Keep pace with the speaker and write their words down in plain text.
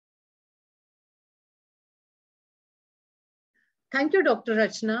Thank you, Dr.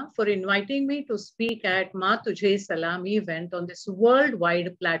 Rachna, for inviting me to speak at Tujhe Salam event on this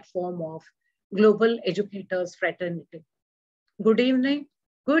worldwide platform of global educators fraternity. Good evening,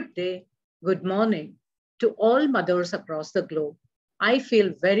 good day, good morning to all mothers across the globe. I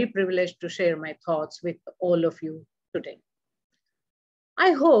feel very privileged to share my thoughts with all of you today.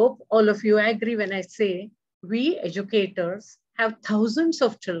 I hope all of you agree when I say we educators have thousands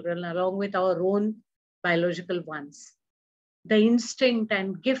of children along with our own biological ones. The instinct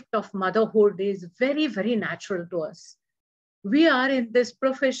and gift of motherhood is very, very natural to us. We are in this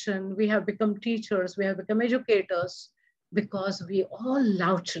profession, we have become teachers, we have become educators because we all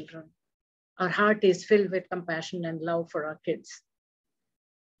love children. Our heart is filled with compassion and love for our kids.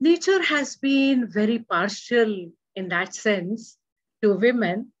 Nature has been very partial in that sense to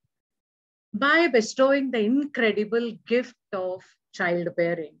women by bestowing the incredible gift of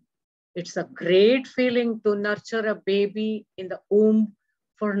childbearing. It's a great feeling to nurture a baby in the womb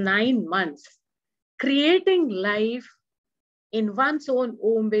for 9 months. Creating life in one's own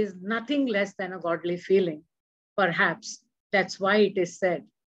womb is nothing less than a godly feeling. Perhaps that's why it is said,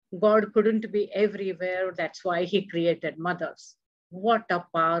 God couldn't be everywhere, that's why he created mothers. What a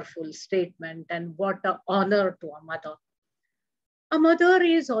powerful statement and what an honor to a mother. A mother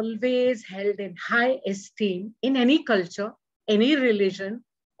is always held in high esteem in any culture, any religion,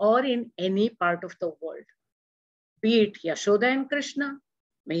 or in any part of the world. Be it Yashoda and Krishna,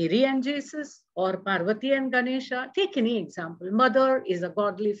 Mary and Jesus, or Parvati and Ganesha, take any example. Mother is a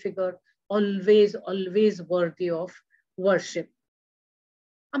godly figure, always, always worthy of worship.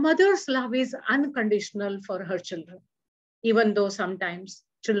 A mother's love is unconditional for her children, even though sometimes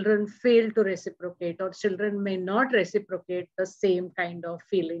children fail to reciprocate or children may not reciprocate the same kind of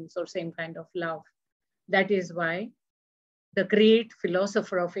feelings or same kind of love. That is why the great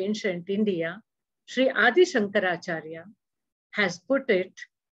philosopher of ancient India, Sri Adi Shankaracharya, has put it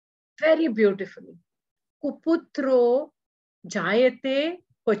very beautifully. Kuputro jayate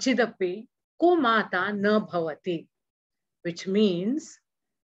kochidapi kumata na bhavati, which means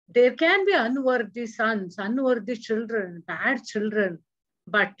there can be unworthy sons, unworthy children, bad children,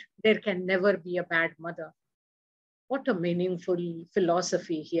 but there can never be a bad mother. What a meaningful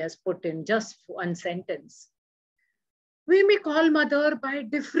philosophy he has put in just one sentence. We may call mother by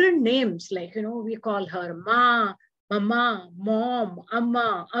different names, like, we call her Ma, Mama, Mom,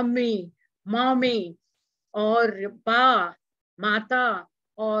 Amma, Ammi, Mommy, or Pa, Mata,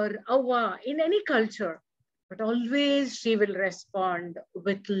 or Awa, in any culture. But always she will respond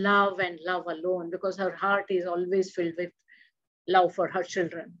with love and love alone because her heart is always filled with love for her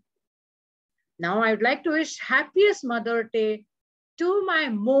children. Now I would like to wish happiest Mother Day to my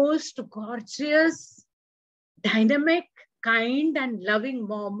most gorgeous, dynamic, kind and loving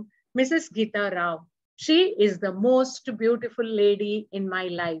mom, Mrs. Geeta Rao. She is the most beautiful lady in my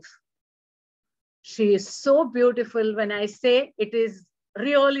life. She is so beautiful. When I say it is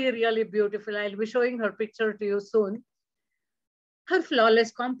really, really beautiful, I'll be showing her picture to you soon. Her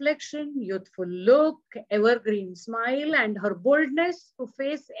flawless complexion, youthful look, evergreen smile, and her boldness to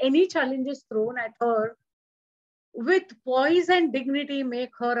face any challenges thrown at her with poise and dignity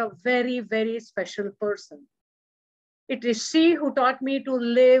make her a very, very special person. It is she who taught me to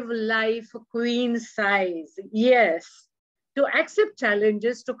live life queen size. Yes, to accept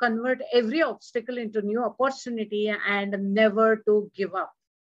challenges, to convert every obstacle into new opportunity and never to give up.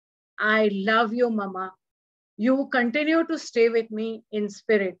 I love you, Mama. You continue to stay with me in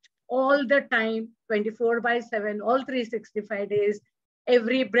spirit all the time, 24/7, all 365 days.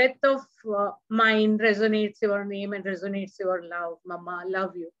 Every breath of mine resonates your name and resonates your love. Mama,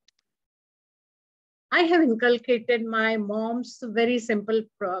 love you. I have inculcated my mom's very simple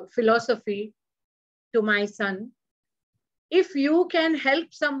philosophy to my son. If you can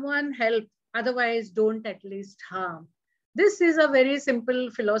help someone, help. Otherwise, don't at least harm. This is a very simple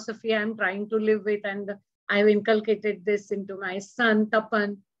philosophy I'm trying to live with, and I've inculcated this into my son,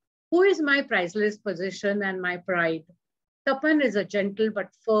 Tapan, who is my priceless possession and my pride. Tapan is a gentle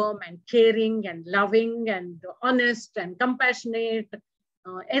but firm and caring and loving and honest and compassionate,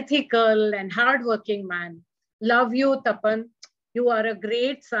 ethical and hardworking man. Love you, Tapan. You are a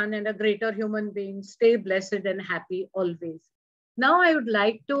great son and a greater human being. Stay blessed and happy always. Now I would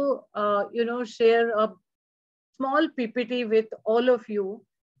like to, share a small PPT with all of you.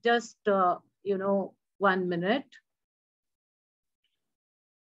 Just, 1 minute.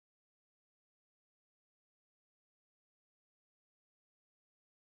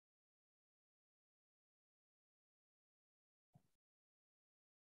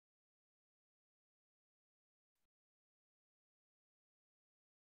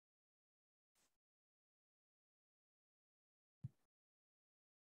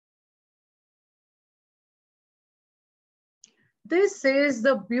 This is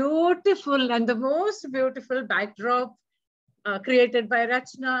the beautiful and the most beautiful backdrop created by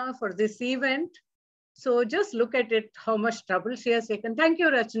Rachna for this event. So just look at it, how much trouble she has taken. Thank you,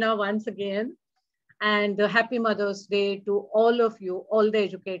 Rachna, once again. And happy Mother's Day to all of you, all the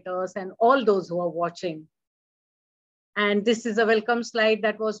educators and all those who are watching. And this is a welcome slide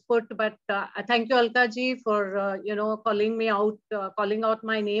that was put, but thank you, Alka ji, for calling me out, calling out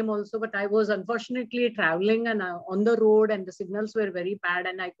my name also. But I was unfortunately traveling and on the road, and the signals were very bad,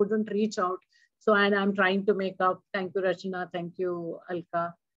 and I couldn't reach out. So, and I'm trying to make up. Thank you, Rachna. Thank you,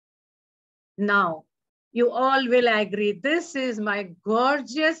 Alka. Now, you all will agree. This is my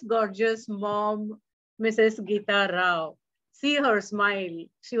gorgeous, gorgeous mom, Mrs. Geeta Rao. See her smile.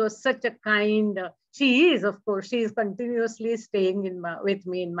 She was such a kind. She is, of course. She is continuously staying with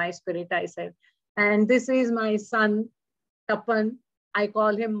me in my spirit, I said. And this is my son, Tapan. I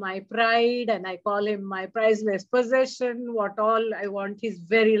call him my pride, and I call him my priceless possession. What all I want. He's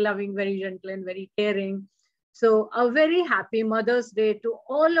very loving, very gentle, and very caring. So a very happy Mother's Day to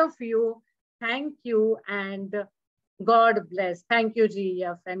all of you. Thank you, and God bless. Thank you,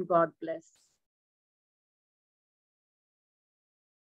 GEF, and God bless.